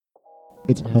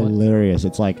It's hilarious.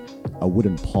 It's like a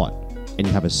wooden pot, and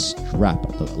you have a strap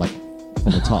at the, like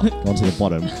from the top onto the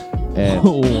bottom. And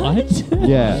What?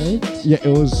 yeah, yeah, it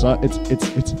was.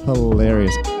 It's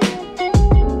hilarious.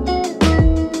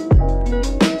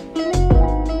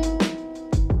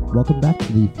 Welcome back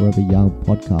to the Forever Young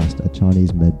podcast, a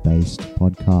Chinese med-based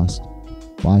podcast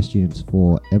by students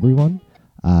for everyone.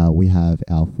 We have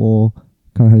our 4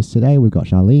 co-hosts today. We've got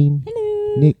Charlene,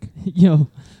 Hello. Nick, Yo,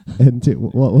 and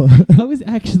what? I was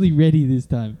actually ready this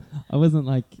time. I wasn't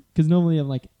like, because normally I'm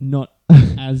like not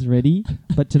as ready,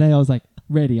 but today I was like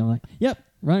ready. I'm like, yep,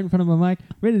 right in front of my mic,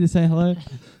 ready to say hello.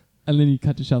 And then you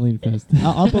cut to Charlene first.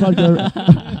 I thought I'd go.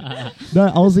 No,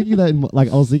 I was thinking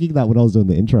that when I was doing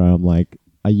the intro. I'm like,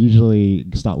 I usually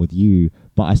start with you,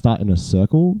 but I start in a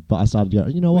circle. But I started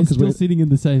going, you know what? We're still sitting in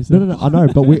the same circle. No. I know,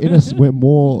 but we're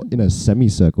more in a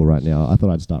semicircle right now. I thought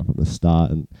I'd start from the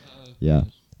start, and yeah.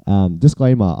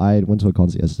 Disclaimer: I went to a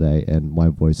concert yesterday, and my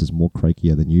voice is more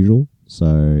croakier than usual.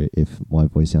 So if my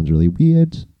voice sounds really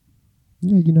weird,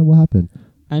 yeah, you know what happened.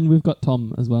 And we've got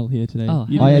Tom as well here today. Oh,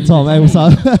 You Oh yeah, didn't- Tom. Hey, what's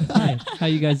up? Hi, how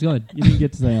you guys going? You didn't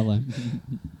get to say hello.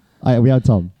 We have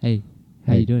Tom. Hey,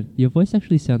 how Hey. you doing? Your voice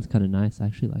actually sounds kind of nice. I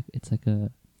actually like it's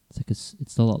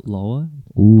a lot lower,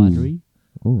 Ooh. buttery.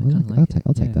 Oh, I kinda like it,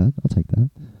 I'll take yeah. that. I'll take that.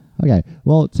 Okay.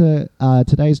 Well,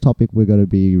 today's topic, we're going to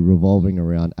be revolving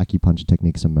around acupuncture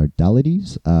techniques and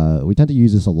modalities. We tend to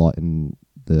use this a lot in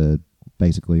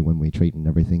basically when we treat and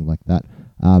everything like that.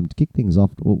 To kick things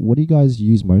off, what do you guys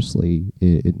use mostly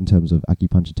in terms of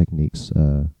acupuncture techniques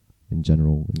in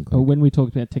general? When we talk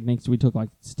about techniques, do we talk like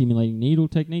stimulating needle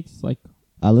techniques? Like,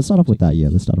 Let's start off with that. Yeah,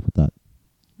 let's start off with that.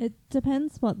 It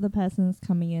depends what the person's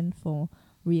coming in for,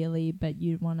 really, but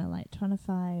you'd want to like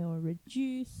tonify or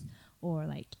reduce or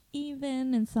like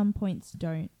even, and some points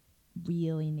don't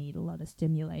really need a lot of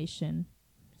stimulation.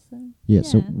 So Yeah.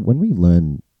 So when we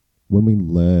learn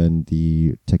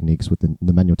the techniques with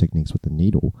the manual techniques with the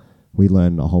needle, we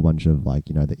learn a whole bunch of like,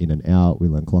 the in and out. We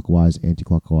learn clockwise,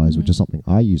 anti-clockwise, which is something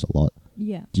I use a lot.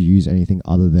 yeah, Do you use anything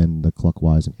other than the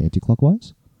clockwise and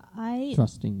anti-clockwise?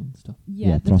 thrusting and stuff.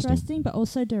 Yeah, the thrusting. thrusting, but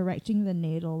also directing the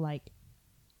needle like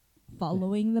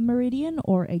following the meridian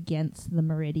or against the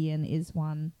meridian is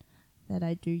one that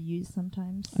I do use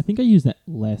sometimes. I think I use that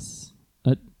less.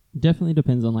 It definitely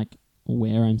depends on like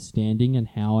where I'm standing and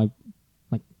how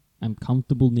I'm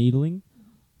comfortable needling.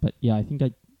 But yeah, I think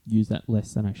I use that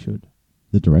less than I should.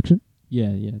 The direction?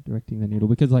 Yeah, directing the needle,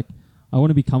 because like I want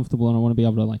to be comfortable and I want to be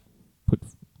able to like put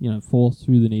force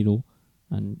through the needle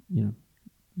and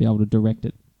be able to direct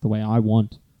it the way I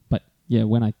want. But yeah,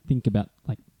 when I think about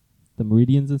like the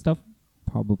meridians and stuff,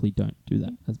 probably don't do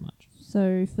that as much.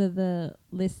 So for the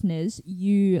listeners,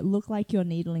 you look like you're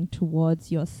needling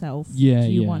towards yourself. Yeah, Do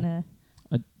you yeah. want to?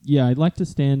 I'd like to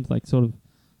stand like sort of,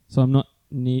 so I'm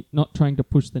not trying to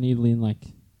push the needle in like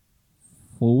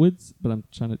forwards, but I'm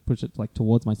trying to push it like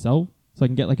towards myself, so I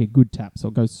can get like a good tap, so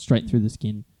it goes straight through the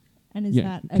skin. And is Yeah,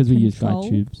 that a 'cause we use guide control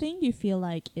tubes. thing? Do you feel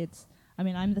like it's... I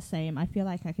mean, I'm the same. I feel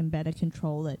like I can better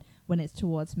control it when it's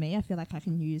towards me. I feel like I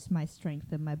can use my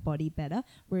strength and my body better.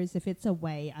 Whereas if it's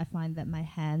away, I find that my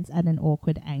hand's at an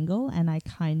awkward angle and I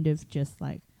kind of just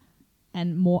like...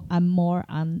 And I'm more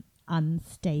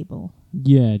unstable.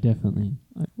 Yeah, definitely.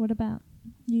 What about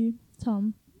you,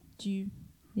 Tom? Do you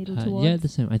needle towards? Yeah, the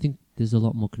same. I think there's a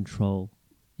lot more control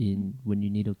in when you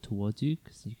needle towards you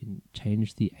because you can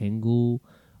change the angle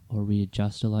or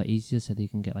readjust a lot easier, so that you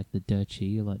can get like the de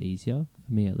qi a lot easier.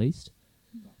 For me, at least.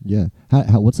 Yeah.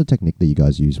 What's the technique that you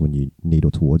guys use when you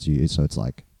needle towards you? So it's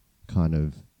like kind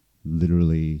of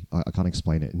literally, I can't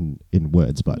explain it in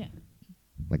words, but Yeah.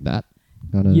 like that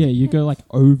kind of. Yeah, you go like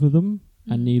over them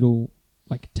and needle,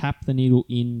 like tap the needle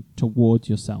in towards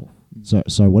yourself.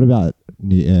 So what about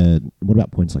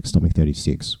points like stomach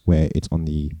 36 where it's on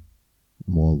the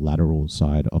more lateral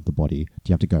side of the body? Do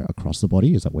you have to go across the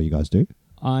body? Is that what you guys do?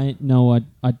 I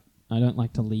don't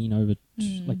like to lean over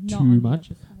Not too on the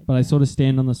much, other side, but I yeah. sort of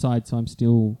stand on the side, so I'm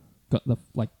still got the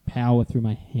like power through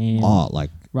my hand. Oh, like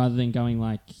Rather than going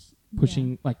like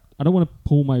pushing, like I don't want to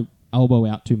pull my elbow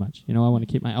out too much. I want to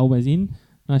keep my elbows in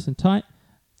nice and tight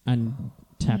and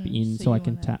tap in, so I you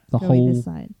can wanna tap the go whole. either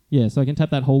side. Yeah, so I can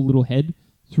tap that whole little head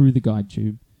through the guide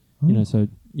tube. So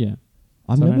yeah,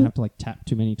 I've so I never don't have to like tap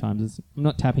too many times. I'm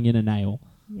not tapping in a nail.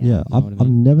 Yeah, You know I've what I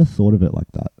mean? never thought of it like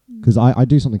that because I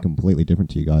do something completely different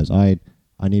to you guys. I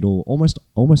needle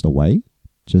almost away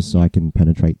just so I can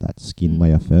penetrate that skin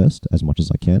layer first as much as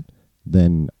I can.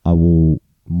 Then I will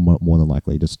more than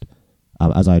likely just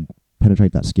as I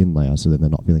penetrate that skin layer, so then they're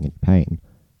not feeling any pain.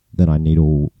 Then I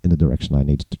needle in the direction I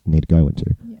need to go into.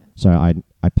 Yeah. So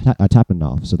I tap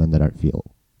enough so then they don't feel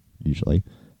usually,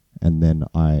 and then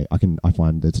I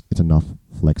find that it's enough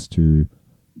flex to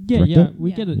Yeah, Direct yeah, it? we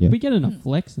Yeah. get it. Yeah. We get enough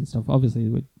flex and stuff.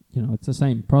 Obviously, it's the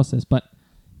same process, but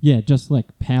yeah, just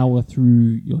like power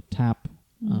through your tap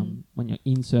when you're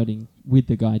inserting with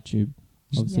the guide tube.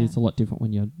 Obviously, Yeah. it's a lot different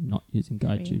when you're not using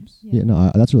guide tubes. yeah,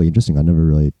 no, that's really interesting. I never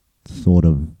really thought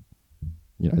of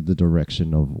the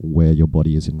direction of where your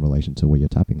body is in relation to where you're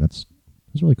tapping. That's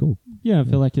really cool. Yeah, I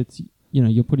feel like it's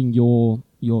you're putting your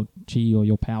chi or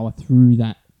your power through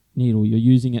that needle. You're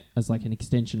using it as like an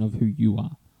extension of who you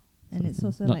are. And it's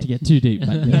also not like to get too deep,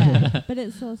 but yeah, but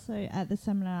it's also at the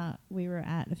seminar we were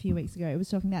at a few weeks ago. It was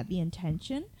talking about the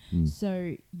intention. Mm.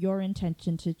 So your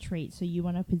intention to treat. So you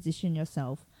want to position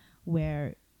yourself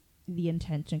where the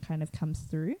intention kind of comes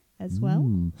through as well.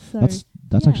 Mm. So That's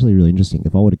yeah. actually really interesting.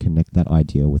 If I were to connect that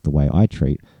idea with the way I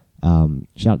treat,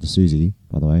 shout out to Susie,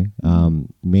 by the way.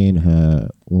 Me and her,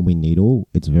 when we needle,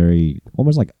 it's very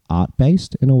almost like art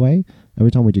based in a way.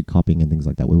 Every time we do cupping and things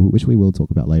like that, which we will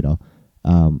talk about later,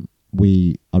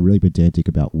 we are really pedantic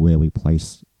about where we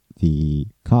place the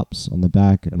cups on the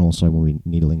back, and also when we're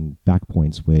needling back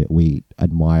points, where we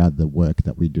admire the work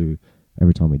that we do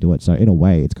every time we do it. So in a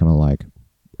way, it's kind of like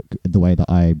the way that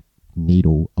I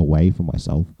needle away from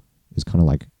myself is kind of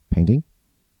like painting.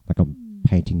 Like I'm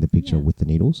painting the picture Yeah. with the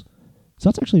needles. So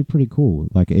that's actually pretty cool.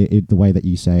 Like the way that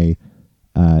you say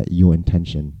your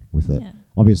intention with it. Yeah.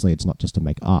 Obviously, it's not just to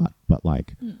make art, but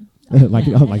like Mm. like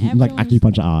Yeah, like and like everyone's-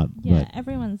 acupuncture art. Yeah, But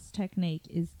everyone's technique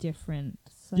is different.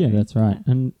 So yeah, that's right.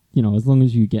 yeah. And as long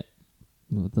as you get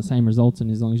the same results, and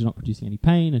as long as you're not producing any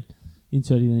pain and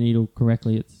inserting the needle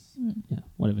correctly, it's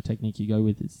whatever technique you go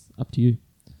with is up to you.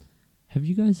 Have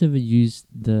you guys ever used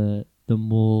the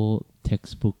more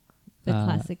textbook, The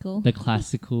classical. the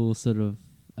classical sort of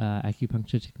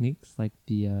acupuncture techniques, like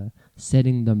the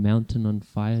setting the mountain on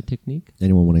fire technique?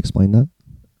 anyone want to explain that?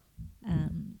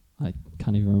 I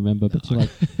can't even remember, but you're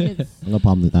like, It's I'm gonna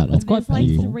palm that. That's quite there's like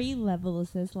painful. 3 levels.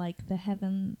 There's like the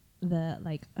heaven, the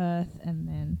like earth, and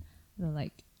then the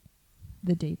like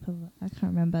the deeper. I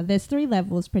can't remember. There's 3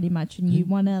 levels pretty much, and you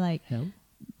want to like. Hell?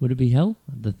 Would it be hell?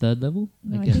 The third level?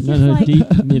 No, I guess. think no, it's no, like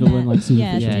deep, middle, and like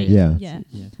yeah, superficial. Yeah, deep, yeah. yeah.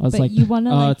 Yeah. I was But like, you want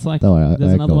to like it's like No,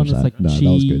 there's another one that's like no, that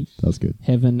was good. That was good.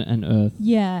 heaven and earth.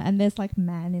 yeah, and there's like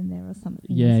man in there or something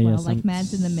Yeah, as yeah, well. some- Like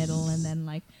man's in the middle, and then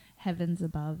like heaven's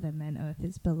above, and then earth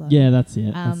is below. Yeah, that's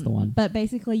it. That's the one. But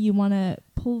basically, you want to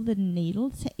pull the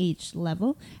needle to each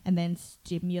level and then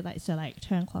stimulate. So, like,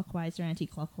 turn clockwise or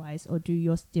anti-clockwise, or do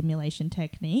your stimulation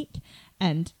technique,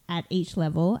 and at each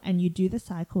level, and you do the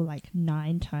cycle like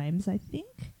 9 times, I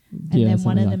think, and Yeah, then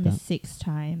one something of like them that. is 6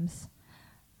 times.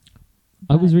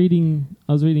 I was But- reading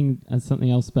something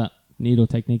else about needle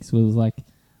techniques was like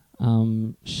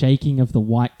shaking of the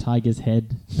white tiger's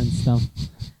head and stuff,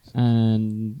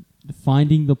 and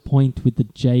finding the point with the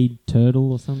jade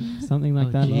turtle or something like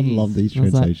Oh, that. geez. I love these I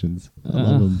was like, translations. I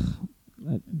love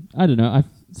them. I don't know.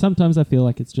 Sometimes I feel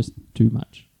like it's just too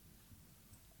much.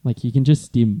 Like you can just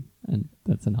stim and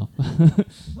that's enough. I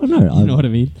don't know. You know what I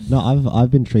mean? No,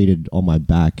 I've been treated on my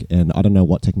back, and I don't know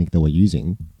what technique they were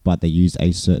using, but they used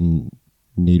a certain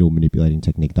needle manipulating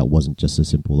technique that wasn't just a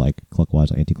simple like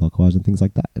clockwise or anti-clockwise and things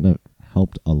like that, and it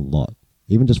helped a lot.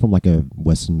 Even just from like a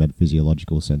Western med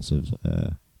physiological sense of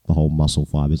the whole muscle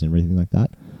fibers and everything like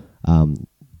that,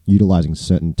 utilizing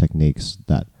certain techniques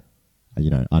that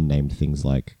unnamed things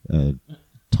like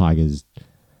tiger's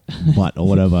butt or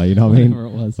whatever. You know what I mean? Whatever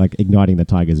it was. Like igniting the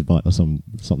tiger's butt or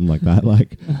something like that.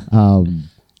 Like,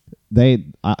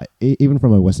 even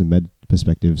from a Western med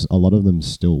perspectives, a lot of them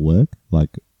still work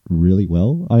like really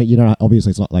well. Obviously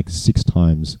it's not like 6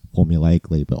 times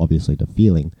formulaically, but obviously the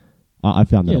feeling, I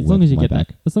found that Yeah, it as long worked as you for my get back.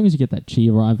 that, as long as you get that chi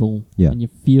arrival, Yeah. and you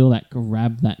feel that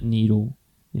grab that needle,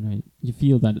 you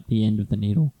feel that at the end of the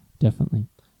needle, definitely.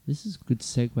 This is a good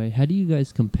segue. How do you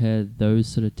guys compare those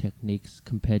sort of techniques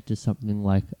compared to something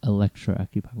like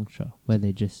electroacupuncture, where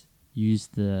they just use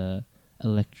the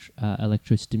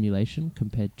electrostimulation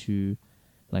compared to,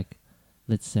 like,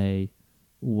 let's say,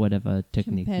 whatever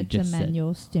technique Compared you to just said?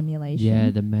 manual stimulation. Yeah,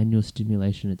 the manual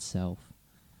stimulation itself.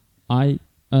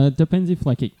 Depends if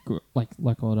like it like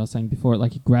what I was saying before,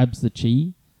 like it grabs the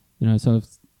chi, so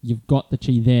if you've got the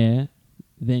chi there,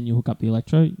 then you hook up the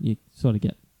electro, you sort of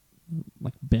get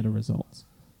like better results.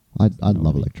 I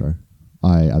love electro.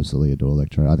 I absolutely adore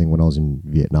electro. I think when I was in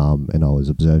Vietnam and I was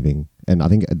observing, and I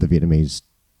think the Vietnamese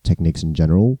techniques in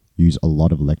general use a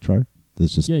lot of electro.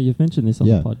 There's just Yeah, you've mentioned this on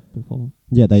Yeah. the pod before.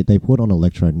 Yeah, they put on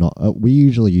electro. Not we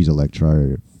usually use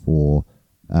electro for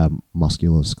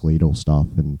musculoskeletal stuff,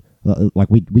 and like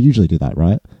we usually do that,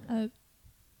 right?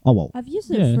 Oh well, I've used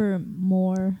Yeah. it for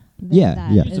more than Yeah,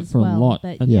 that yeah. Use it as for a well. lot,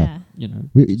 But and yeah. You know,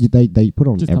 they put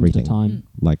on just everything. comes to time.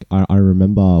 Like I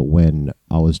remember when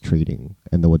I was treating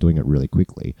and they were doing it really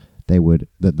quickly. They would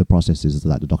the process is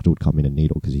that the doctor would come in and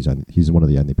needle because he's one of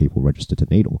the only people registered to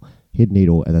needle. He'd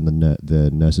needle and then the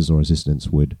nurses or assistants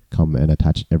would come and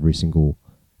attach every single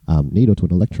needle to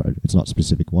an electrode. It's not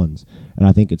specific ones, and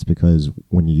I think it's because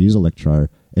when you use electro,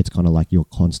 it's kind of like you're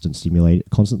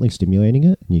constantly stimulating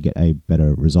it, and you get a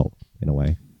better result in a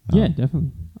way. Yeah,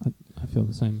 definitely. I feel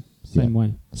the same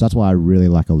way. So that's why I really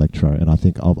like electro, and I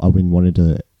think I've been wanting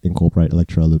to incorporate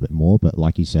electro a little bit more, but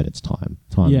like you said, it's time.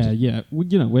 Yeah.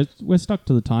 We're stuck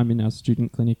to the time in our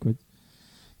student clinic with,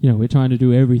 we're trying to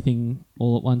do everything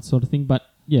all at once sort of thing. But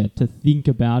yeah, to think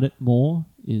about it more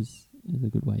is a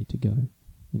good way to go.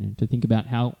 To think about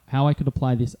how I could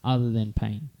apply this other than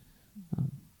pain.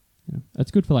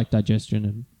 It's good for like digestion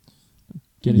and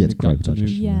getting it's the gut great to move.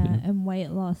 digestion, Yeah, and weight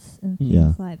loss and things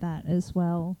Yeah. like that as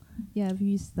well. Yeah, I've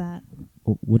used that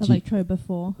What do you electro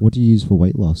before. What do you use for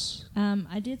weight loss?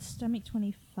 I did stomach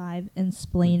 25 and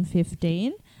spleen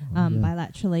 15. Yeah.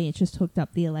 Bilaterally, it just hooked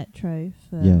up the electro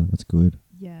for Yeah, that's good.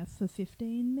 for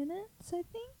 15 minutes, I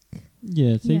think.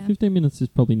 Yeah, see, Yeah. 15 minutes is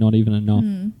probably not even enough.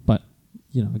 Mm. But,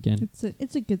 again,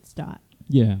 It's a good start.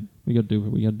 yeah, we got to do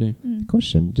what we got to do. Mm.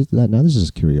 Question, just that now. This is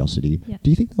just curiosity. Yeah. Do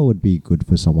you think that would be good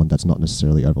for someone that's not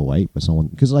necessarily overweight, but someone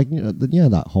because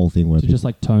that whole thing where To just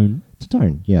like tone. to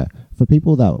tone, yeah. For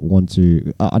people that want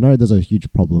to, I know there's a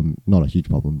huge problem, not a huge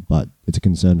problem, but it's a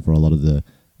concern for a lot of the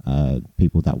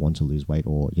people that want to lose weight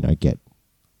or get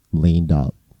leaned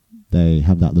up. They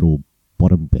have that little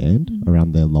bottom band Mhm.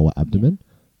 around their lower abdomen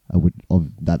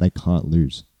of that they can't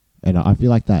lose. And I feel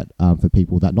like that for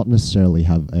people that not necessarily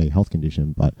have a health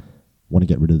condition but want to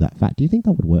get rid of that fat, do you think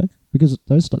that would work? Because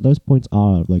those points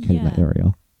are located in that Yeah.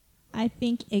 area. I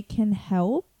think it can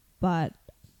help, but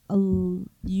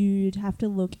you'd have to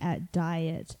look at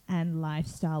diet and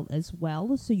lifestyle as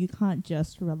well. So you can't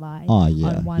just rely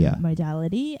on one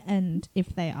modality. And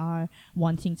if they are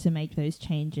wanting to make those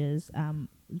changes,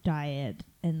 diet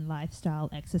and lifestyle,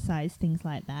 exercise, things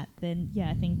like that, then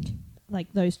I think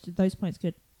like those points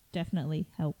could definitely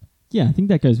help. Yeah, I think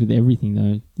that goes with everything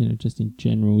though. Just in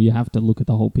general, you have to look at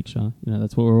the whole picture.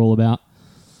 That's what we're all about.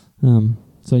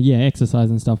 So yeah, exercise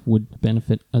and stuff would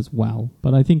benefit as well.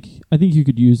 But I think you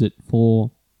could use it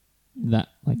for that,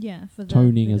 like For the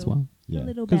toning as little- well. the Yeah.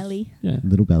 little 'Cause- belly. Yeah,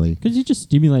 Little belly. because you're just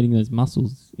stimulating those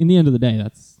muscles. In the end of the day,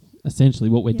 that's essentially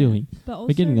what we're Yeah. doing. But also,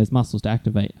 We're getting those muscles to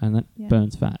activate, and that Yeah.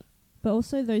 burns fat. But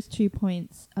also those 2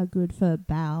 points are good for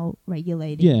bowel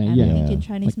regulating. Yeah, and yeah. I think in Yeah.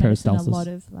 Chinese Like medicine, a peristalsis. lot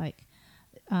of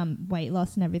weight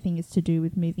loss and everything is to do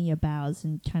with moving your bowels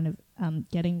and kind of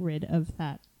getting rid of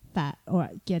that fat or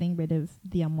getting rid of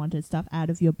the unwanted stuff out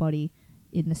of your body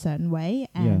in a certain way.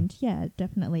 And it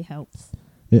definitely helps.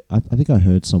 I think I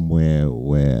heard somewhere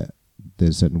where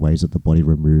there's certain ways that the body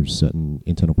removes certain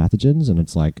internal pathogens, and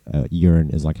it's like urine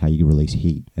is like how you release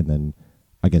heat, and then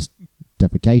I guess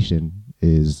defecation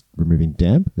is removing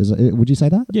damp. Would you say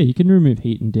that? Yeah, you can remove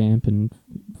heat and damp and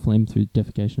phlegm through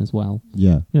defecation as well.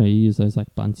 Yeah, You use those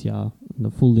like Bancia, and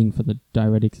the Fuling for the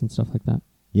diuretics and stuff like that.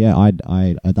 yeah. I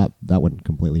that went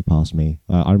completely past me.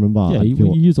 I remember. Yeah,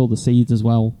 you use all the seeds as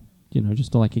well.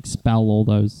 Just to like expel all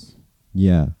those.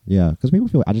 Yeah. Because people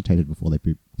feel agitated before they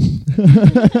poop.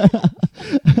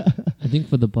 I think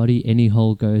for the body, any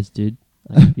hole goes, dude.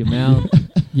 Like your mouth,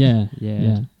 Yeah,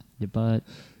 yeah, your butt.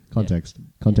 Context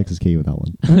is key with that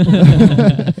one.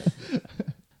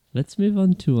 Let's move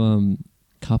on to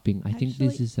cupping. I think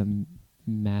this Actually- is a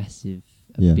massive,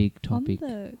 Yeah. big topic. On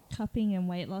the cupping and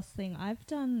weight loss thing, I've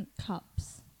done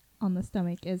cups on the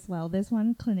stomach as well. There's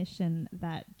one clinician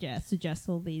that suggests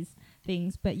all these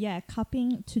things, but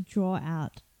cupping to draw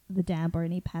out the damp or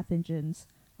any pathogens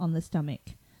on the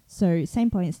stomach. So same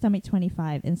point, stomach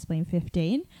 25 and spleen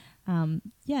 15.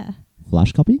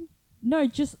 Flash cupping? No,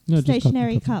 just No, just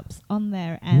stationary cupping. cups on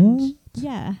there, and What?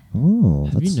 yeah. Oh,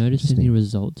 Have you that's noticed any interesting.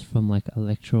 results from like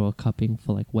electro or cupping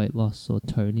for like weight loss or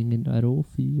toning at all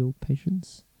for your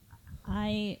patients?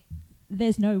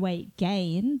 There's no weight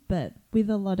gain, but with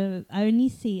a lot of, I only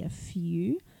see a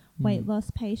few weight loss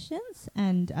patients,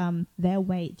 and their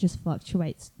weight just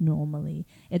fluctuates normally.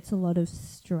 It's a lot of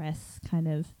stress kind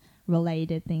of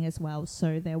related thing as well,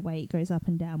 so their weight goes up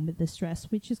and down with the stress,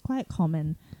 which is quite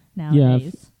common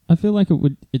nowadays. I feel like it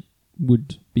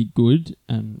would be good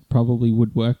and probably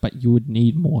would work, but you would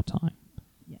need more time.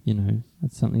 Yeah.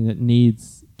 That's something that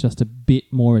needs just a bit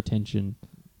more attention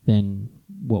than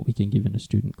what we can give in a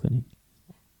student clinic,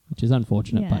 which is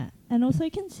unfortunate. But and also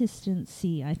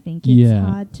consistency. I think it's Yeah.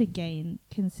 hard to gain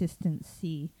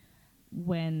consistency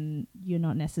when you're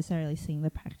not necessarily seeing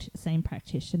the same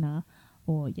practitioner,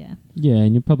 or Yeah,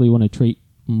 and you probably want to treat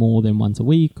more than once a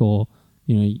week, or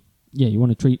you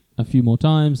want to treat a few more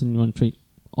times, and you want to treat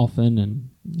often, and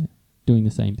doing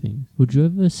the same thing. Would you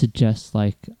ever suggest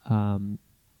like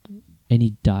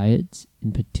any diets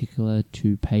in particular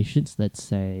to patients? Let's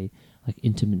say like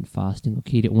intermittent fasting or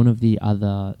keto, one of the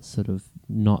other sort of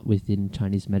not within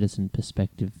Chinese medicine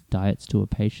perspective diets to a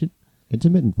patient?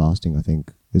 Intermittent fasting, I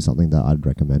think, is something that I'd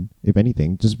recommend. If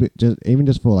anything, just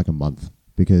for like a month,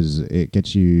 because it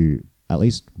gets you at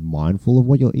least mindful of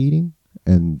what you're eating,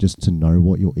 and just to know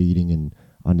what you're eating and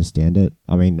understand it.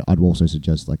 I mean, I'd also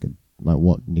suggest like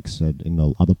what Nick said in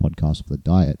the other podcast of the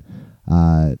diet,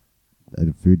 a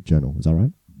food journal. Is that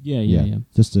right? Yeah.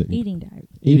 Just to eating diaries.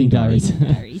 Eating diaries.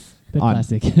 The I-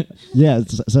 classic. Yeah,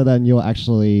 so then you're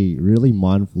actually really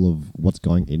mindful of what's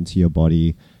going into your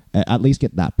body. At least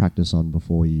get that practice on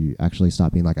before you actually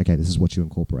start being like, okay, this is what you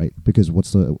incorporate. Because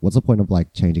what's the point of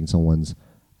like changing someone's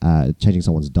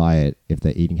diet if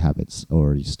their eating habits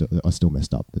are still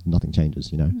messed up? Nothing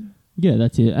changes, Yeah,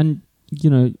 that's it. And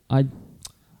I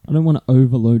don't want to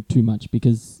overload too much,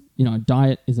 because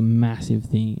diet is a massive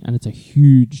thing and it's a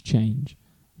huge change.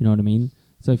 You know what I mean?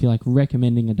 So if you're like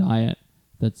recommending a diet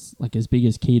that's like as big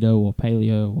as keto or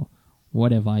paleo or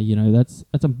whatever, that's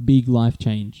a big life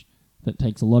change that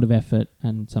takes a lot of effort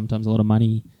and sometimes a lot of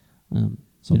money.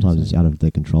 Sometimes it's out of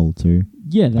their control too.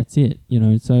 Yeah, that's it.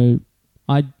 So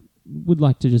I would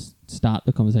like to just start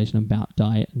the conversation about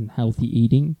diet and healthy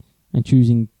eating and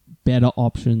choosing better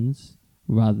options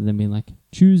rather than being like,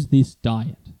 choose this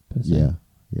diet per se.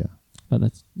 Yeah. But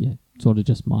that's sort of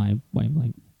just my way of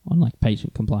like on like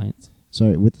patient compliance.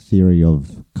 So with the theory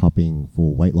of cupping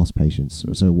for weight loss patients,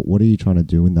 so what are you trying to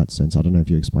do in that sense? I don't know if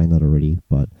you explained that already,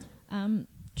 but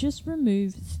just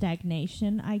remove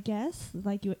stagnation, I guess.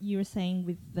 Like you were saying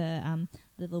with the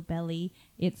little belly,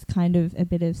 it's kind of a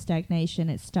bit of stagnation.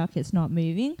 It's stuck. It's not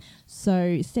moving.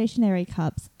 So stationary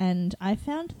cups, and I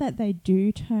found that they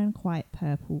do turn quite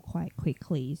purple quite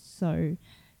quickly. So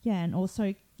yeah, and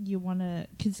also you want to,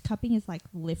 because cupping is like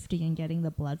lifting and getting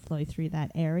the blood flow through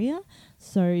that area.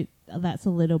 So that's a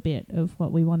little bit of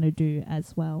what we want to do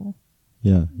as well.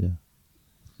 Yeah.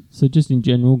 So just in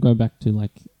general, go back to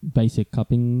like basic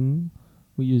cupping.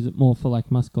 We use it more for like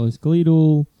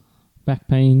musculoskeletal, back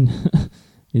pain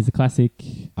is a classic.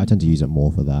 I tend to use it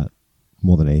more for that,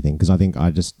 more than anything, because I think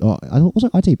also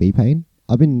ITB pain.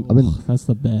 That's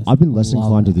the best. I've been less Love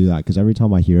inclined to that. do that, because every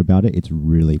time I hear about it, it's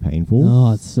really painful.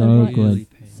 Oh, it's so Really good.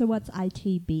 So what's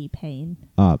ITB pain?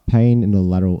 Pain in the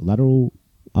lateral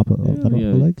upper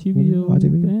leg. Tibial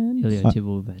ITB. band.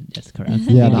 Iliotibial band. That's correct.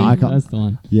 Yeah, no, I can't. That's the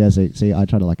one. Yeah, see, I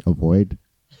try to like avoid,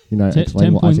 explain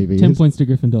 10 what ITB 10 is. points to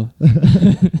Gryffindor.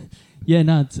 Yeah,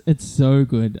 no, it's so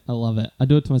good. I love it. I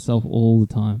do it to myself all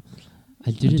the time.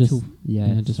 I did it just,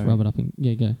 to just sorry. rub it up and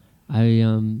go.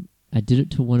 I did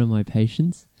it to one of my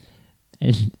patients,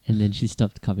 and then she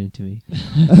stopped coming to me.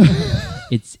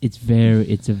 It's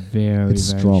a very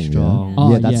strong. strong. Yeah,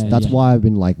 Oh, that's yeah. why I've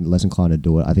been like less inclined to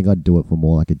do it. I think I'd do it for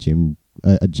more like a gym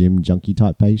junkie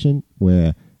type patient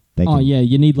where they can. Oh yeah,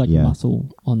 you need like Yeah.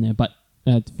 muscle on there, but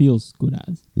it feels good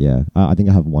as. Yeah, I think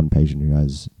I have one patient who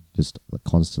has just like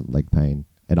constant leg pain,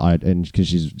 and because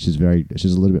she's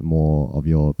a little bit more of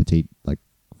your petite, like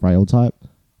frail type,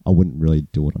 I wouldn't really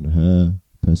do it on her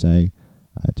per se,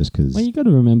 just because. Well, you got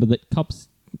to remember that cups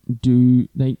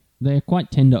they're quite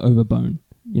tender over bone.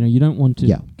 You don't want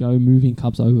to go moving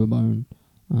cups over bone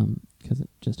because it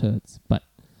just hurts. But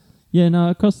yeah, no,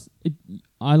 across it,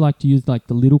 I like to use like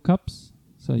the little cups,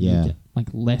 so you get like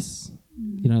less,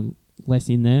 less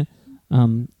in there,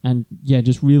 and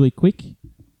just really quick,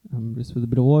 just with a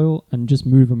bit of oil, and just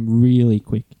move them really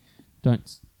quick.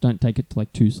 Don't take it to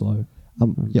like too slow.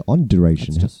 On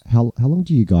duration, That's just- how long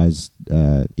do you guys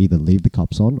either leave the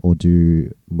cups on or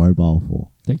do mobile for?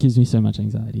 That gives me so much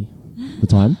anxiety. The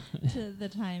time? To the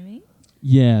timing.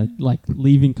 Yeah, like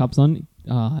leaving cups on,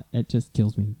 it just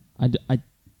kills me. I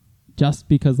just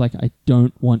because like I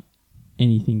don't want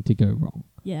anything to go wrong.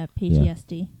 Yeah,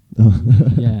 PTSD.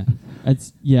 I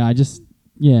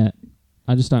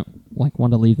just don't like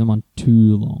want to leave them on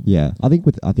too long. Yeah, I think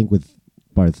with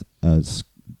both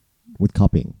with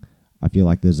cupping, I feel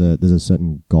like there's a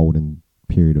certain golden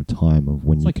period of time of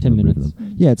when It's you like can 10 remove minutes.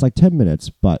 them. Yeah, it's like 10 minutes,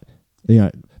 but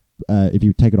if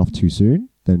you take it off too soon,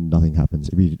 then nothing happens.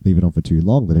 If you leave it on for too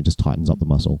long, then it just tightens up the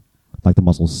muscle. Like the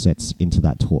muscle sets into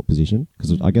that taut position.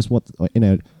 Because I guess from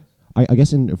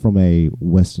a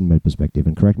Western med perspective,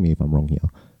 and correct me if I'm wrong here,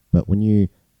 but when you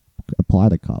apply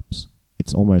the cups,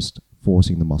 it's almost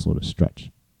forcing the muscle to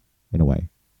stretch, in a way.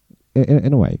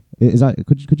 In a way, is that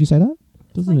could you say that?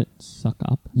 Doesn't it suck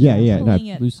up? Yeah, yeah, no, pulling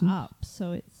it loosen. up,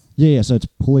 so it's yeah. So it's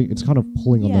pulling. It's kind of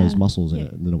pulling on those Yeah, muscles yeah.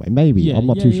 in a way. Maybe I'm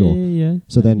not too sure. Yeah.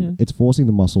 So then Yeah. it's forcing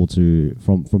the muscle to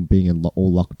from being in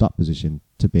all locked up position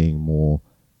to being more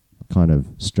kind of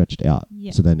stretched out.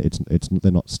 Yeah. So then it's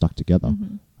they're not stuck together.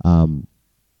 Mhm.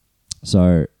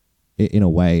 So in a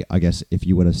way, I guess if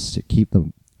you were to keep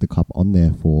the cup on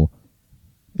there were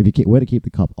to keep the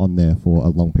cup on there for a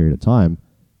long period of time,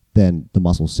 then the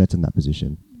muscle sets in that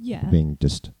position, Yeah. being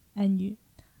just And you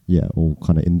all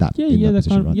kind of in that Yeah, in yeah, that that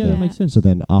position kind of, right yeah, there. that makes sense. So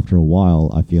then after a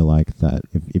while, I feel like that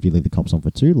if you leave the cups on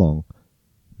for too long,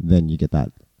 then you get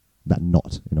that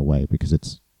knot in a way because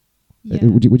it's. yeah.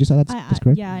 Would you say that's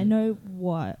correct? Yeah, I know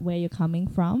where you're coming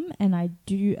from, and I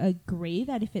do agree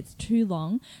that if it's too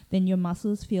long, then your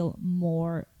muscles feel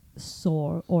more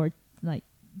sore, or like,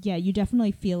 yeah, you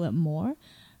definitely feel it more,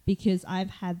 because I've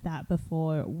had that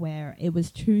before where it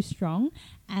was too strong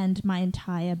and my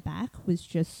entire back was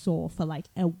just sore for like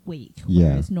a week. Yeah.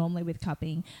 Whereas normally with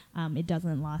cupping, it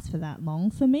doesn't last for that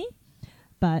long for me.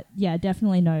 But yeah,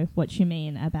 definitely know what you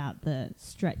mean about the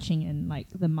stretching and like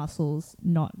the muscles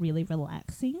not really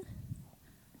relaxing.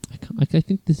 I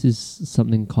think this is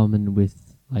something common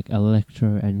with like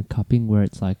electro and cupping, where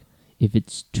it's like if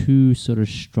it's too sort of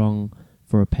strong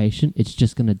for a patient, it's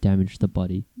just going to damage the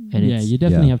body. And yeah, it's, you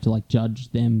definitely Yeah. have to like judge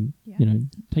them. Yeah. You know,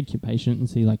 take your patient and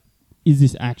see like, is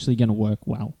this actually going to work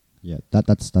well? Yeah,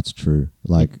 that's true.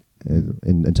 Like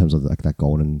in terms of like that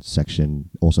golden section,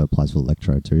 also applies for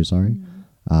electro too. Sorry,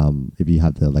 if you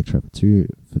have the electro for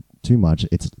too much,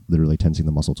 it's literally tensing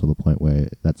the muscle to the point where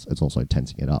it's also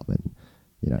tensing it up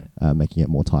and making it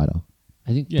more tighter.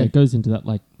 I think Yeah, it goes into that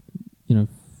like, you know,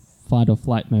 fight or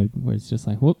flight mode where it's just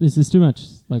like, whoop, this is too much.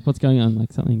 Like, what's going on?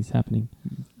 Like, something's happening.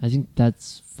 I think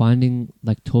that's finding,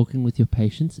 like, talking with your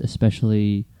patients,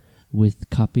 especially with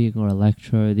cupping or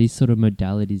electro, these sort of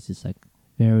modalities is like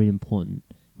very important,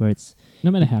 where it's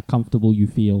No matter how comfortable you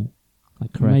feel,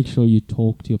 like, Correct. make sure you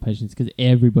talk to your patients because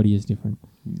everybody is different.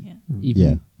 Yeah.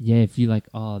 even, if you like,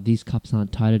 oh, these cups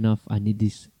aren't tight enough, I need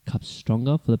these cups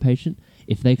stronger for the patient.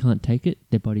 If they can't take it,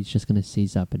 their body's just going to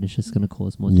seize up and it's just going to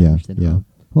cause more damage than harm.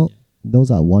 Well, there was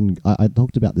that one. I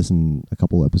talked about this in a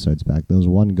couple of episodes back. There was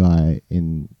one guy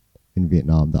in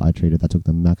Vietnam that I treated that took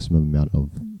the maximum amount of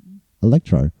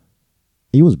electro.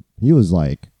 He was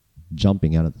like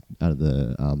jumping out of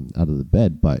the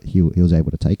bed, but he was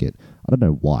able to take it. I don't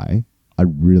know why. I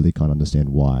really can't understand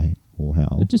why or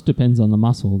how. It just depends on the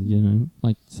muscle, you know.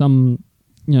 Like some,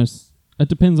 you know, it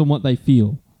depends on what they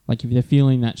feel. Like if they're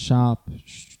feeling that sharp,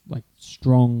 like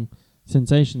strong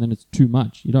sensation, then it's too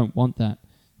much. You don't want that.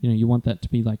 You know, you want that to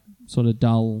be like sort of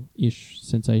dull-ish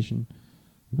sensation.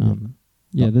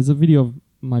 There's a video of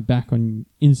my back on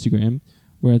Instagram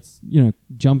where it's, you know,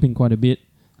 jumping quite a bit,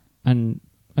 and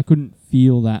I couldn't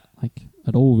feel that like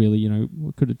at all really. You know,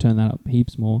 we could have turned that up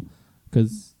heaps more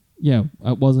because it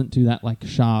wasn't to that like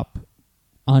sharp,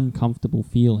 uncomfortable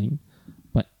feeling,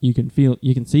 but you can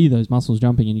see those muscles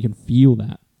jumping and you can feel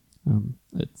that.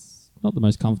 It's not the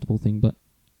most comfortable thing, but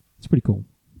it's pretty cool.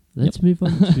 Let's move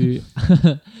on to.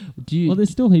 Well, there's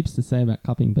still heaps to say about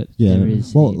cupping, but Yeah. There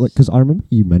is Well, heaps. because I remember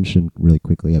you mentioned really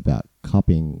quickly about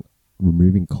cupping,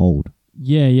 removing cold.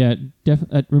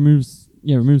 it removes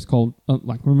cold,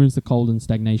 removes the cold and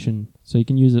stagnation. So you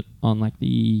can use it on like the,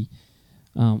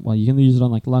 you can use it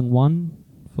on like lung 1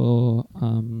 for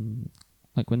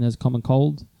like when there's common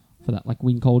cold for that like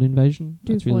wind cold invasion.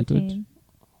 Do That's really 14.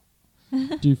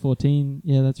 good. Do 14,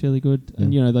 yeah, that's really good.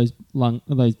 And Yeah. you know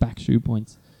those back shoe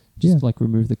points, just like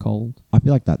remove the cold. I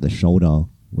feel like that the shoulder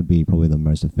would be probably the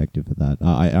most effective for that.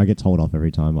 I get told off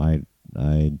every time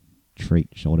I treat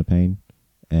shoulder pain,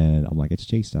 and I'm like, it's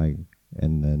G-stag,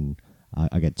 and then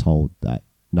I get told that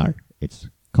no, it's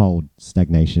cold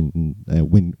stagnation,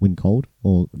 wind cold,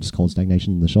 or just cold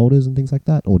stagnation in the shoulders and things like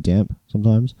that, or damp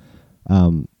sometimes,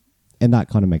 and that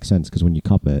kind of makes sense because when you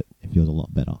cup it, it feels a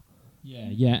lot better.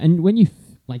 Yeah, and when you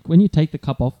take the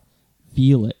cup off,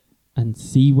 feel it and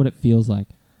see what it feels like.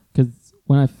 Because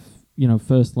when I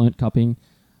first learnt cupping,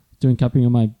 doing cupping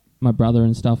with my brother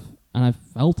and stuff, and I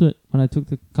felt it when I took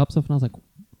the cups off, and I was like,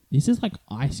 this is like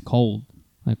ice cold.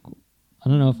 Like, I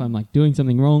don't know if I'm like doing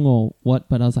something wrong or what,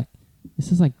 but I was like,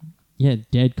 this is like,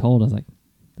 dead cold. I was like,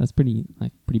 that's pretty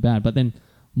bad. But then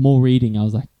more reading, I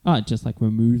was like, it just like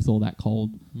removes all that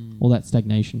cold, all that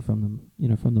stagnation from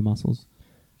them, from the muscles,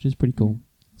 which is pretty cool.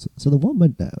 So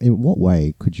in what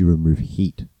way could you remove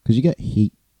heat? Because you get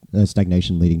heat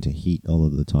stagnation leading to heat all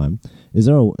of the time. Is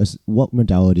there what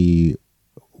modality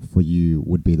for you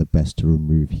would be the best to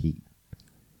remove heat?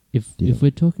 If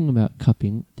we're talking about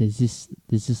cupping, there's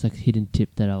this like hidden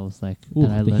tip that I was like Ooh,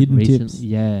 that I the learned hidden recently. tips.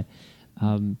 Yeah,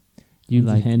 You It's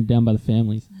like handed down by the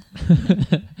families.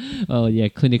 oh yeah,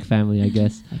 clinic family, I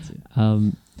guess. That's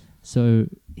it. So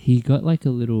he got like a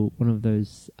little one of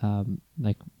those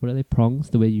like what are they, prongs,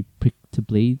 the way you prick to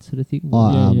bleed sort of thing.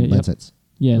 Oh, Yeah, yeah, Lancets.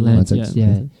 Yeah, Lancets, Lancet.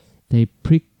 yeah. They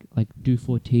prick like do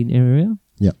 14 area.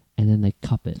 Yep. And then they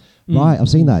cup it. Right, I've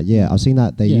seen that. Yeah, I've seen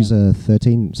that. They Yeah. use a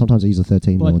 13. Sometimes they use a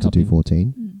 13 Blood mil to do cupping.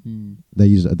 14.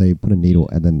 Mm. They put a needle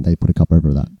and then they put a cup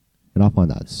over that, and I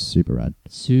find that super rad.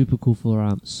 Super cool for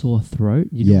sore throat.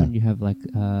 You know Yeah. when you have like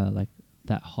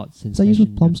that hot sensation. So you use with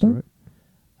in your Plumstone?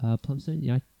 throat? Plumstone,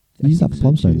 yeah. You use that think for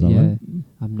Plumstone, too. is that Yeah, right?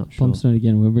 I'm not sure. Plumstone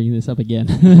again. We're bringing this up again.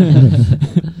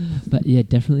 But yeah,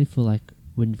 definitely for like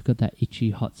when you've got that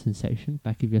itchy hot sensation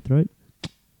back of your throat.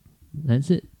 That's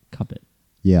it. Cup it.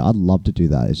 Yeah, I'd love to do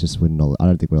that. It's just we're not. I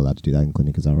don't think we're allowed to do that in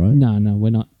clinic. Is that right? No,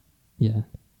 we're not. Yeah,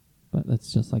 but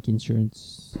that's just like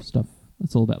insurance stuff.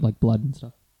 It's all about like blood and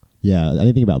stuff. Yeah,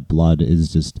 anything about blood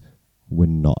is just we're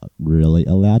not really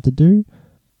allowed to do.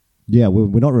 Yeah,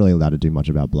 we're not really allowed to do much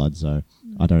about blood, so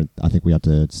I think we have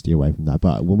to steer away from that.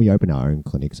 But when we open our own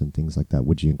clinics and things like that,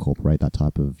 would you incorporate that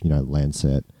type of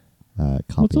Lancet cupping?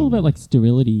 Well, it's all about like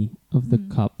sterility of the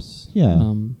Mm. cups.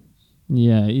 Yeah.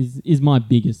 Yeah, is my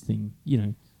biggest thing.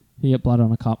 If you get blood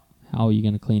on a cup, how are you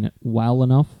going to clean it well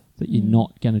enough that you're Mm.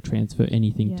 not going to transfer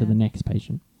anything to Yeah. the next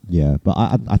patient? Yeah, but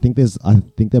I think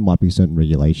there might be certain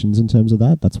regulations in terms of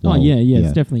that. That's why. Oh yeah,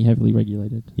 it's definitely heavily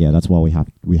regulated. Yeah, that's why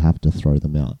we have to throw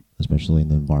them out, especially in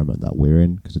the environment that we're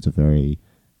in, because it's a very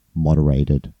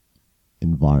moderated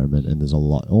environment, and there's a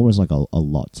lot, almost like a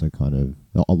lot to kind of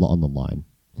a lot on the line.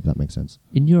 If that makes sense.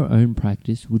 In your own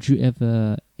practice, would you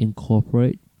ever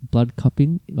incorporate blood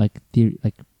cupping? Like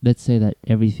let's say that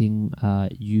everything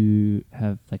you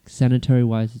have, like sanitary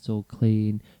wise, it's all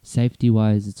clean, safety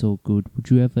wise, it's all good. Would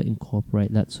you ever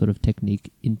incorporate that sort of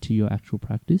technique into your actual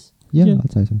practice? Yeah, Yeah.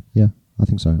 I'd say so. Yeah, I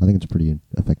think so. I think it's pretty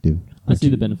effective. I see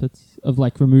the benefits of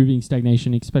like removing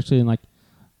stagnation, especially in like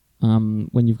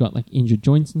when you've got like injured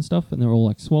joints and stuff, and they're all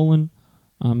like swollen.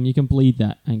 You can bleed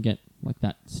that and get like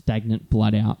that stagnant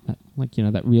blood out,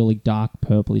 that really dark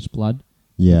purplish blood.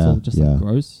 It's Yeah, all just yeah. like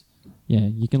gross. Yeah,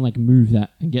 you can like move that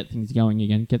and get things going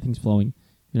again, get things flowing.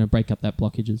 Break up that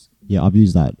blockages. Yeah, I've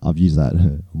used that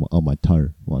on my toe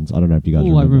once. I don't know if you guys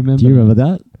Ooh, I remember Do you remember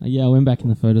that? Yeah, I went back in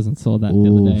the photos and saw that the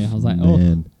other day. I was like,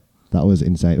 man, that was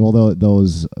insane. Well, there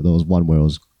was one where it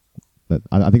was.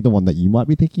 I think the one that you might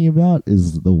be thinking about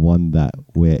is the one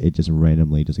where it just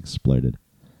randomly just exploded.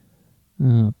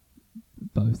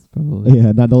 Both probably.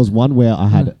 Yeah, no, there was one where I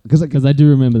had Because I do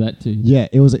remember that too. yeah,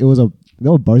 they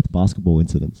were both basketball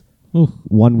incidents. Ooh,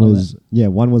 One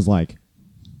love was like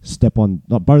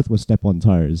both were step on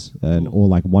toes, and or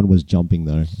like one was jumping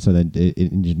though, so then it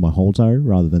injured my whole toe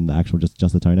rather than the actual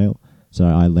just the toenail. So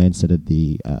I lanceted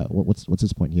the what's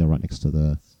this point here right next to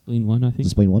the spleen one, I think.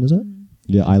 spleen one, is it?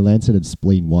 Yeah, I lanceted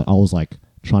spleen one. I was like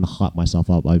trying to hype myself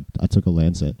up. I took a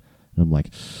lancet and I'm like,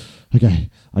 okay,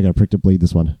 I got a prick to bleed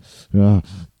this one. And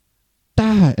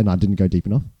I didn't go deep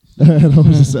enough. And I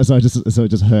was so it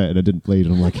just hurt and it didn't bleed.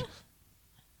 And I'm like,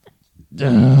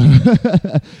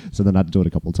 so then I had to do it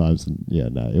a couple of times, and yeah,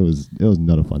 no, it was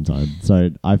not a fun time. So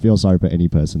I feel sorry for any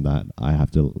person that I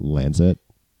have to lancet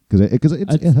because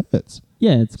it hurts.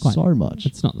 Yeah, it's quite so much.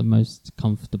 It's not the most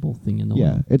comfortable thing in the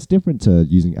Yeah, world. it's different to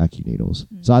using Acu needles.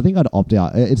 So I think I'd opt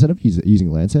out instead of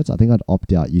using lancets. I think I'd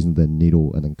opt out using the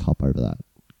needle and then cup over that,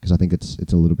 because I think it's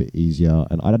a little bit easier,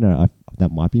 and I don't know,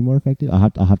 that might be more effective. I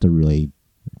have to really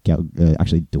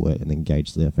actually do it and then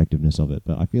gauge the effectiveness of it.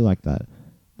 But I feel like that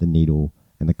the needle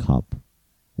and the cup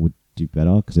would do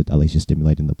better because at least you're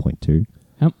stimulating the point too.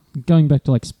 Going back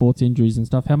to like sports injuries and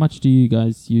stuff, how much do you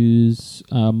guys use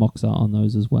Moxa on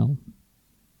those as well?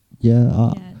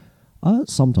 Yeah,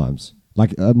 sometimes.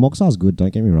 Like Moxa is good.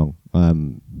 Don't get me wrong.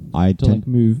 I To tend. like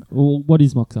move. Well, what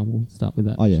is Moxa? We'll start with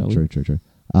that. Oh yeah, shall we? true.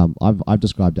 I've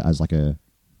described it as like a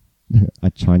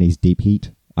Chinese deep heat.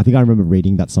 I think I remember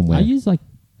reading that somewhere. I use like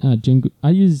I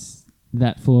use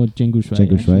that for Jengu Shui.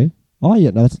 Jengu actually. Shui. Oh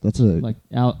yeah, no, that's a Like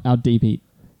our deep heat,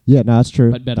 yeah. No, that's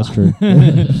true. but better. That's true.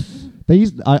 They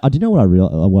used. I do you know what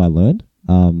what I learned.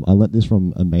 I learned this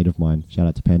from a mate of mine. Shout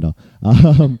out to Panda.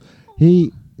 I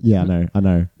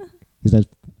know. His name's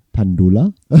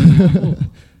Pandula.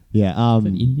 Yeah. Is that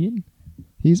Indian?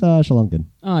 He's Sri Lankan.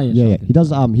 Oh yeah. Yeah. Sure. He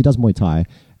does Muay Thai,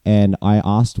 and I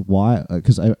asked why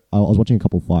because I was watching a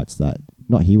couple of fights that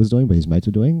not he was doing but his mates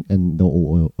were doing, and they're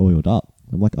all oiled up.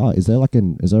 I'm like, is there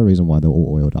a reason why they're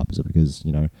all oiled up? Is it because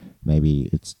maybe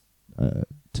it's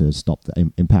to stop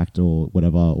the impact or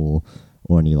whatever, or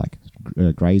any like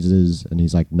grazes? And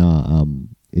he's like, nah,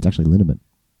 it's actually liniment.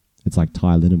 It's like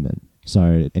Thai liniment.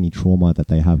 So any trauma that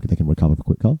they have, they can recover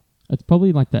quicker. It's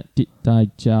probably like that Dai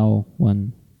Jiao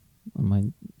one. My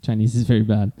Chinese is very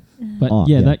bad, but Oh,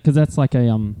 yeah, yeah. that because that's like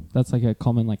a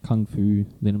common like kung fu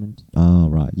liniment. Oh,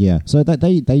 right. Yeah. So that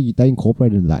they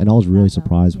incorporated into that, and I was really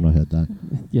surprised when I heard that.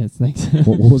 Yes, thanks.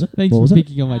 What was it? Thanks What for was it?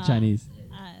 picking on my Uh, Chinese.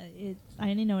 I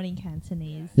only know it in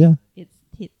Cantonese. Yeah. It's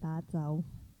tit da zao.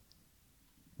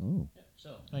 Oh.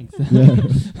 Thanks. Yeah.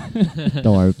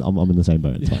 Don't worry, I'm in the same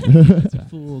boat. It's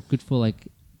fine. Good for like,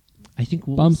 I think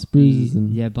what Bumps, was bruises,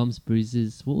 and bumps,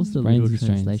 bruises. What was the Brains literal and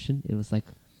strains. translation? It was like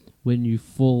when you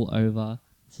fall over.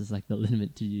 This is like the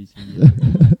limit to use. When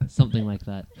you- something like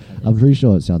that. I'm pretty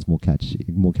sure it sounds more catchy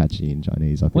in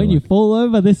Chinese. I feel When you like. fall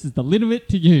over, this is the liniment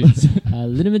to use.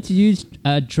 Limit to use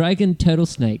dragon turtle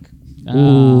snake.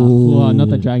 Well, not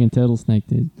the dragon turtle snake,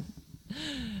 dude.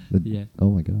 Yeah. Oh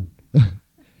my god.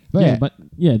 But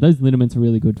yeah, those liniments are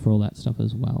really good for all that stuff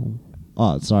as well.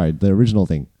 Oh, sorry, the original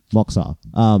thing, Moxa.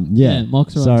 Yeah.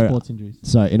 Moxa So- on sports injuries.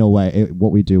 So in a way,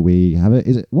 what we do, we have it.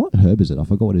 Is it what herb is it? I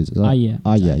forgot what it is. Is that-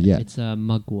 Yeah. It's a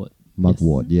mugwort.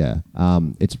 Mugwort. Yeah.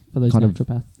 It's For those kind of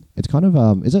naturopaths. it's kind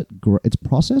of is it it's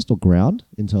processed or ground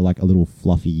into like a little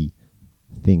fluffy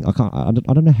thing. I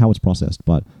don't know how it's processed,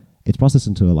 but it's processed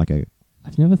into like a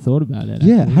I've never thought about it.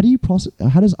 yeah. actually. How do you process?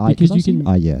 How does I? Because I've you seen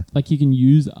can- yeah. Like you can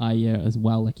use ayer as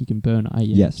well. Like you can burn ayer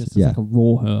Yes, just as yeah. like a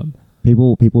raw herb.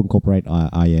 People incorporate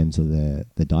ayer into their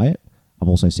diet. I've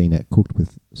also seen it cooked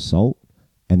with salt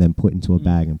and then put into a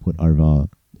bag and put over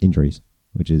injuries,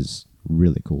 which is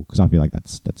really cool because I feel like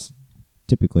that's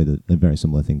typically the very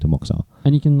similar thing to Moxa.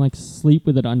 And you can like sleep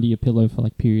with it under your pillow for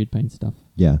like period pain stuff.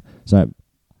 Yeah. So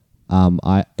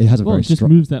it has a Well, very it just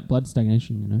strong. moves that blood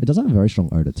stagnation, you know. It does have a very strong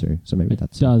odor too. So maybe It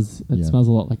that's does. It yeah. smells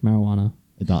a lot like marijuana.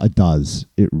 It does.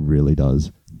 It really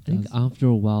does. I think does. after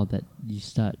a while that you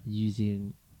start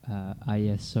using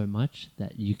IS so much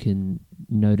that you can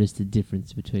notice the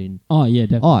difference between. Oh yeah,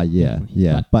 definitely. Oh yeah, definitely.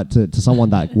 yeah. But to someone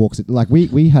that walks it, like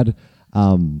we had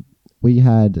when we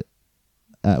had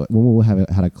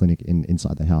a clinic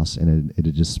inside the house and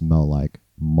it'd just smell like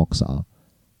Moxa.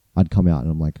 I'd come out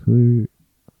and I'm like,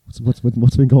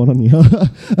 what's been going on here?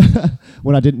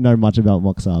 When I didn't know much about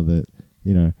Moxa, but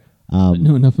you know, I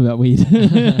know enough about weed.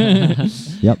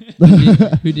 yep.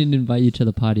 Who didn't invite you to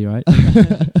the party, right?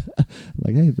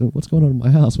 Like, hey, what's going on in my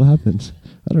house? What happened?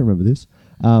 I don't remember this.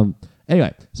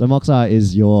 Anyway, so Moxa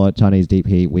is your Chinese deep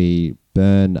heat. We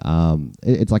burn.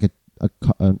 It's like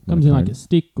Comes in like a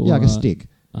stick or like a stick.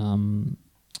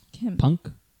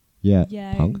 Punk. Yeah,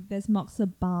 Yeah, punk. there's Moxa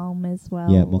balm as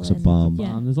well. Yeah, Moxa and- balm.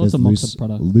 Yeah. There's lots of loose, Moxa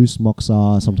products. loose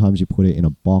Moxa. Sometimes you put it in a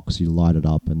box. You light it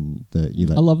up, and I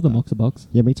love the Moxa box.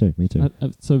 Yeah, me too. Me too.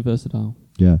 It's so versatile.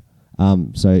 Yeah.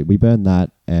 So we burn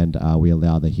that, and we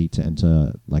allow the heat to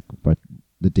enter like both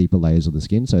the deeper layers of the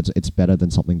skin. So it's better than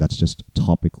something that's just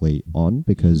topically on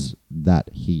because that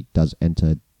heat does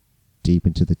enter deep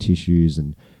into the tissues,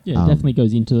 and Yeah, it definitely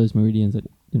goes into those meridians that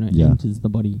Yeah. enters the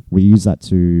body. we use that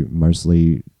to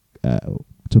mostly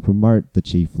to promote the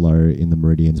chi flow in the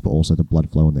meridians, but also the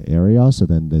blood flow in the area. So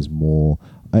then there's more.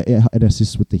 It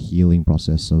assists with the healing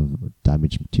process of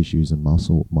damaged tissues and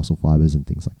muscle fibers and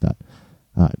things like that.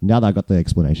 Now that I got the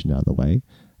explanation out of the way,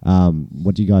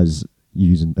 what do you guys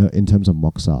use in terms of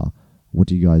Moxa? What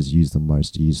do you guys use the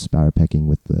most? Do you use sparrow pecking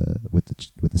with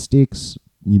the sticks?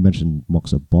 You mentioned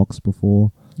Moxa box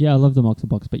before. Yeah, I love the Moxa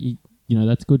box, but you know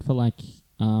that's good for like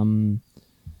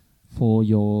for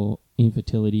your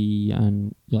infertility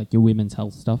and like your women's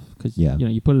health stuff because Yeah.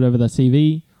 you put it over the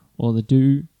CV or the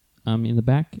do in the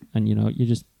back, and you're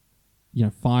just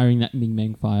firing that Ming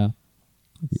Meng fire.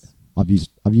 It's- I've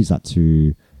used that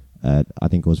to, I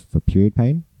think it was for period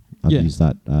pain. I've Yeah. used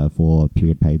that for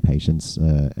period pain patients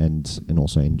and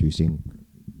also inducing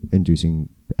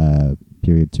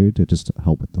period too, to just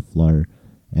help with the flow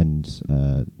and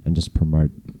just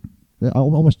promote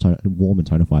almost warm and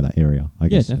tonify that area, I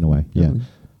guess, in a way. definitely.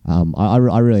 Yeah. I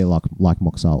really like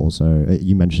Moxa also.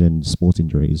 You mentioned sports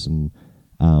injuries and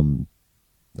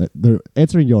they're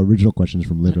answering your original questions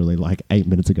from literally like 8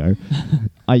 minutes ago.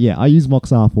 I use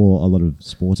Moxa for a lot of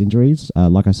sports injuries.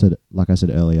 Like I said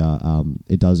earlier,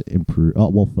 it does improve.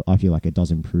 I feel like it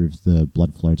does improve the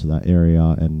blood flow to that area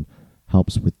and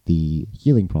helps with the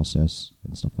healing process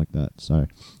and stuff like that. So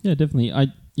Yeah, definitely. I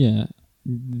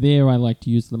like to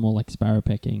use the more like sparrow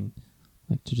pecking,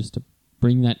 like to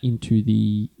bring that into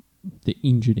the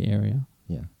injured area.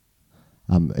 yeah.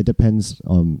 It depends.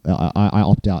 I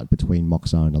opt out between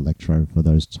Moxa and Electro for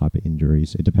those type of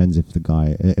injuries. It depends if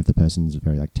the person's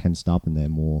very like tensed up and they're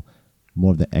more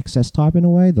of the excess type in a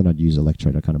way, then I'd use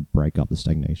Electro to kind of break up the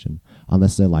stagnation.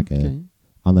 Unless they're like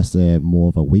unless they're more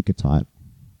of a weaker type,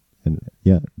 and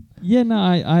yeah, Yeah, no,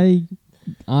 I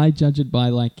I judge it by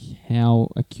like how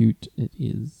acute it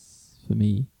is for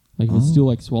me. Like if it's Oh. still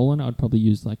like swollen, I'd probably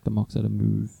use like the Moxa to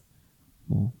move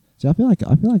more. See, I feel like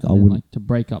I And then, wouldn't. like to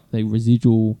break up the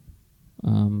residual,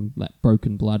 that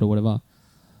broken blood or whatever,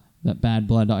 that bad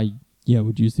blood. I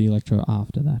would use the electro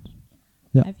after that.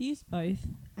 Yeah. I've used both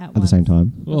At the same time.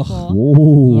 before.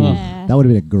 Whoa, Yeah. that would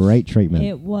have been a great treatment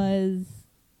It was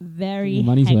very Your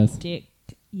money's worth. hectic.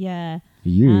 Yeah. for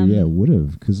you. um, Yeah, it would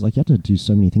have, because like you have to do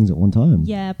so many things at one time.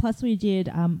 Yeah, plus we did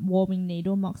warming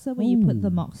needle moxa where you put the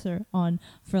Ooh. moxa on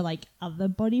for like other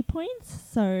body points.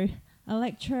 So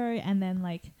electro and then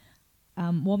like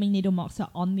warming needle moxa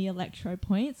on the electro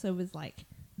point. So it was like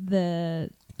the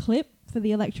clip for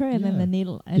the electro and then Yeah. the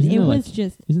needle. And Isn't it there, was like-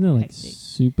 just, Isn't there like Hectic.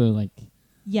 super like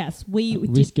yes, we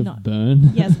risk did of not.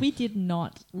 burn? Yes, we did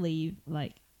not leave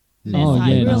like Yeah. their Oh, side.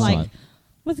 yeah, we were that's like, right.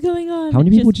 what's going on? How many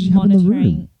people Just did you have in the room?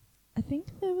 monitoring. I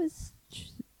think there was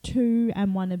 2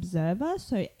 and 1 observer.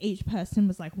 So each person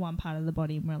was like one part of the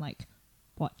body and we're like,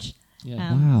 watch.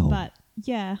 Yeah. Wow. But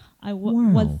yeah, I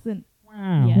Wow. wasn't.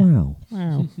 Wow. Yeah. Wow.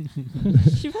 Wow.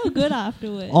 She felt good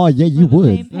afterwards. Oh yeah, you for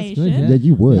the same would. That's patient. good, Yeah,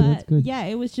 you would. But That's good. yeah,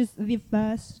 it was just the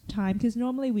first time because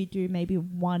normally we do maybe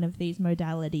one of these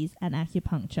modalities and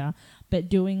acupuncture, but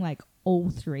doing like all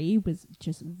 3 was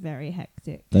just very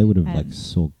hectic. They would have And- like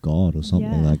saw God or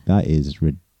something. Yeah. Like that is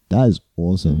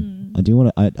awesome. Mm. I do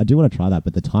want to try that,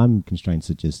 but the time constraints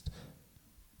are just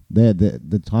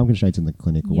the time constraints in the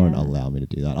clinic won't Yeah. allow me to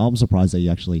do that. I'm surprised that you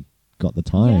actually got the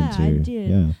time Yeah, to. I did.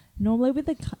 Yeah. Normally with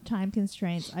the time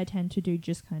constraints, I tend to do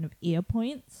just kind of ear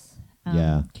points.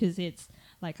 Yeah. Because it's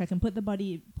like I can put the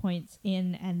body points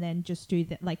in and then just do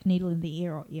that like needle in the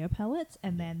ear or ear pellets,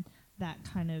 and then that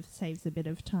kind of saves a bit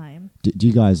of time. Do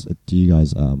you guys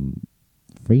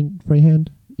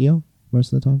freehand ear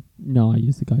most of the time? No, I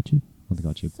use the guide tube. I think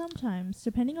I tube. Sometimes,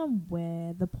 depending on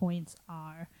where the points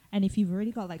are, and if you've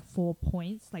already got like 4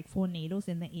 points, like 4 needles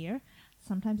in the ear,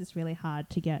 sometimes it's really hard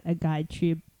to get a guide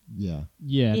tube Yeah.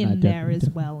 Yeah, in there as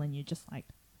well, and you're just like,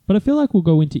 But I feel like we'll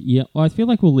go into ear. I feel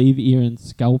like we'll leave ear and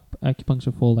scalp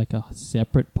acupuncture for like a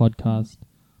separate podcast.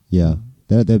 Yeah.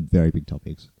 They're very big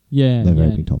topics. Yeah, They're very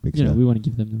yeah. big topics. You know, Yeah. we want to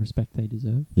give them the respect they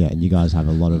deserve. Yeah, and you guys have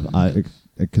a lot of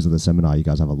because of the seminar. You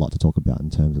guys have a lot to talk about in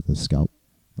terms of the scalp.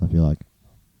 I feel like.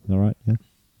 Is that right? Yeah.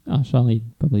 Oh, Charlene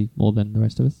probably more than the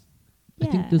rest of us. I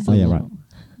think yeah. there's Oh, a yeah, lot. right.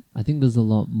 I think there's a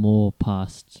lot more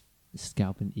past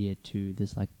scalp and ear too.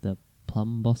 There's like the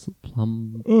plum blossom.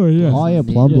 Oh yeah,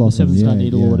 plum the blossom. 7-star Yeah,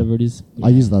 needle yeah. or whatever it is. I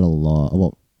use that a lot.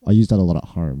 Well, I use that a lot at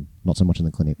home, not so much in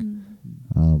the clinic.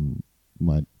 mm.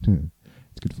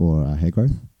 It's good for hair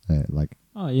growth. Like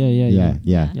Oh yeah.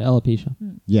 yeah. Alopecia.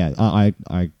 Yeah,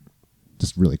 I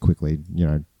just really quickly,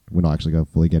 we're not actually going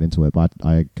to fully get into it, but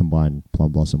I combine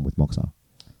plum blossom with moxa.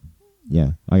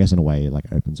 Yeah, I guess in a way, like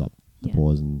it opens up the Yeah.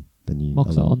 pores and then you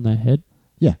Moxa allow- on their head.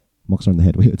 moxa on the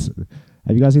head.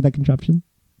 Have you guys seen that contraption?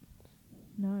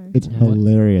 No. It's No.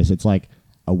 hilarious. It's like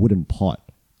a wooden pot,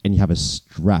 and you have a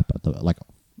strap at the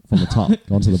from the top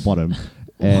onto the bottom.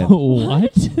 And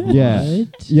What? yeah,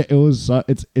 What? yeah, it was.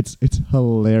 It's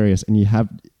hilarious, and you have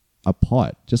a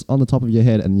pot just on the top of your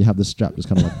head, and you have the strap just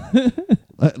kind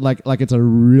of like it's a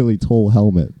really tall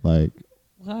helmet. Like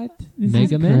What?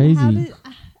 Mega is Man? crazy. How did,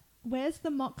 where's the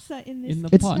moxa in this? In the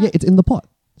it's pot. it's in the pot.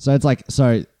 So it's like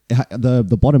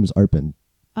the bottom is open.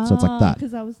 So it's like that.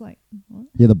 Because I was like, what?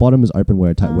 Yeah, the bottom is open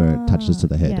where it attaches to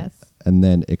the head, Yes. and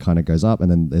then it kind of goes up, and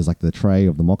then there's like the tray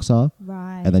of the moxa,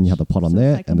 Right. and then you have the pot on So there,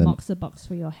 it's like and a then moxa box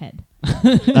for your head.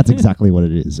 that's exactly what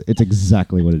it is. It's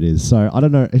exactly what it is. So I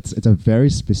don't know. It's a very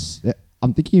specific.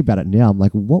 I'm thinking about it now. I'm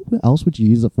like, what else would you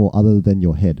use it for other than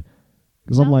your head?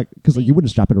 Because I'm like, because you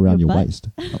wouldn't strap it around your Your butt? waist.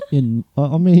 In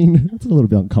I mean, it's a little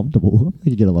bit uncomfortable. I think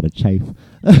you get a lot of chafe.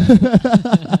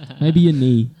 maybe your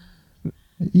knee.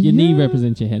 Your knee Yeah.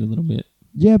 represents your head a little bit.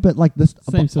 Yeah, but like this,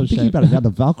 Same I'm sort of thinking shape. about it now.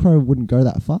 The Velcro wouldn't go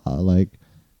that far. Like,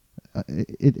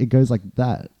 it goes like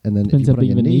that, and then Depends if how you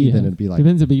put it big on of your a knee knee, you then have. it'd be like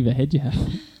Depends how big of a head you have.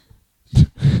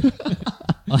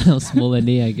 A smaller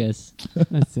knee, I guess.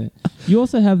 That's it. You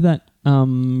also have that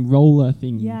roller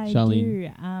thing, Yeah, I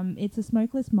Charlene. do. It's a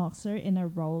smokeless moxa in a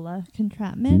roller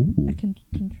contraption. Ooh.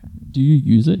 Do you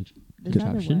use it? Is that a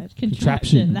Contraption? word?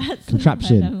 Contraption. That's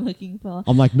Contraption. the word I'm looking for.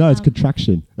 I'm like, no, it's Um,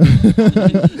 contraction. What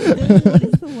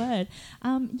is the word?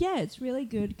 Yeah, it's really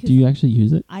good Do you because actually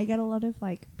use it? I get a lot of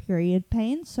like period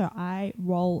pain, so I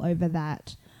roll over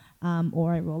that,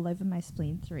 or I roll over my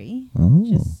spleen 3. Oh.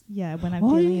 Just when I'm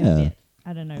Oh, feeling yeah. a bit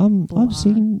I don't know. I've blah.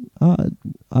 seen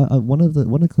one of the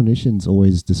clinicians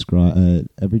always describe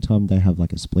every time they have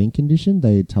like a spleen condition,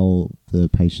 they tell the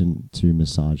patient to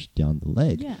massage down the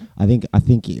leg. Yeah. I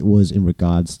think it was in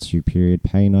regards to period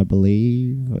pain, I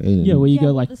believe. Yeah, where you Yeah, go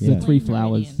well, like the the spleen three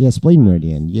flowers. meridian. Yeah, spleen runs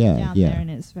meridian. Yeah, down yeah. there, and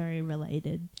it's very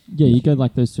related. Yeah, you go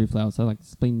like those three flowers. So like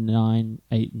spleen 9,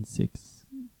 8, and 6.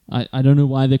 I don't know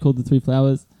why they're called the three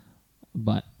flowers,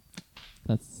 but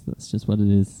that's just what it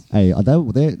is. Hey,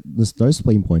 those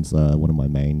spleen points are some of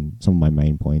my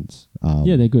main points.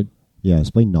 Yeah, they're good. Yeah,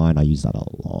 spleen 9, I use that a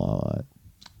lot.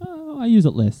 I use it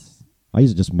less. I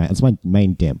use it just it's my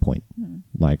main damp point. Hmm.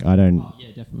 Like I don't. Yeah,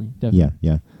 definitely.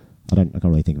 Yeah. I can't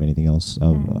really think of anything else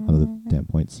other than damp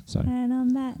points. So And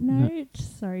on that No. note,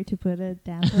 sorry to put a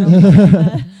damper on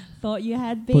whatever thought you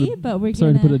had, B, but we're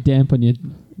Sorry gonna. to put a damp on your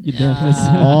dampness.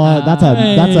 oh, that's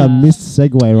a missed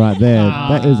segue right there.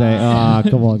 That is a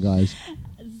come on, guys.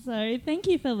 So thank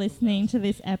you for listening to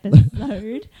this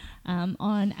episode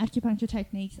on acupuncture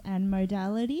techniques and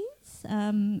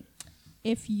modalities.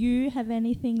 If you have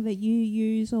anything that you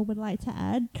use or would like to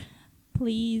add,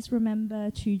 please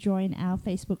remember to join our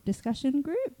Facebook discussion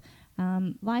group.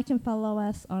 Like and follow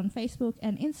us on Facebook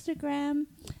and Instagram.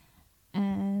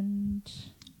 And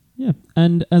Yeah,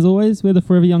 and as always, we're the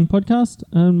Forever Young podcast,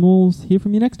 and we'll hear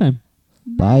from you next time.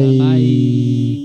 Bye. Bye.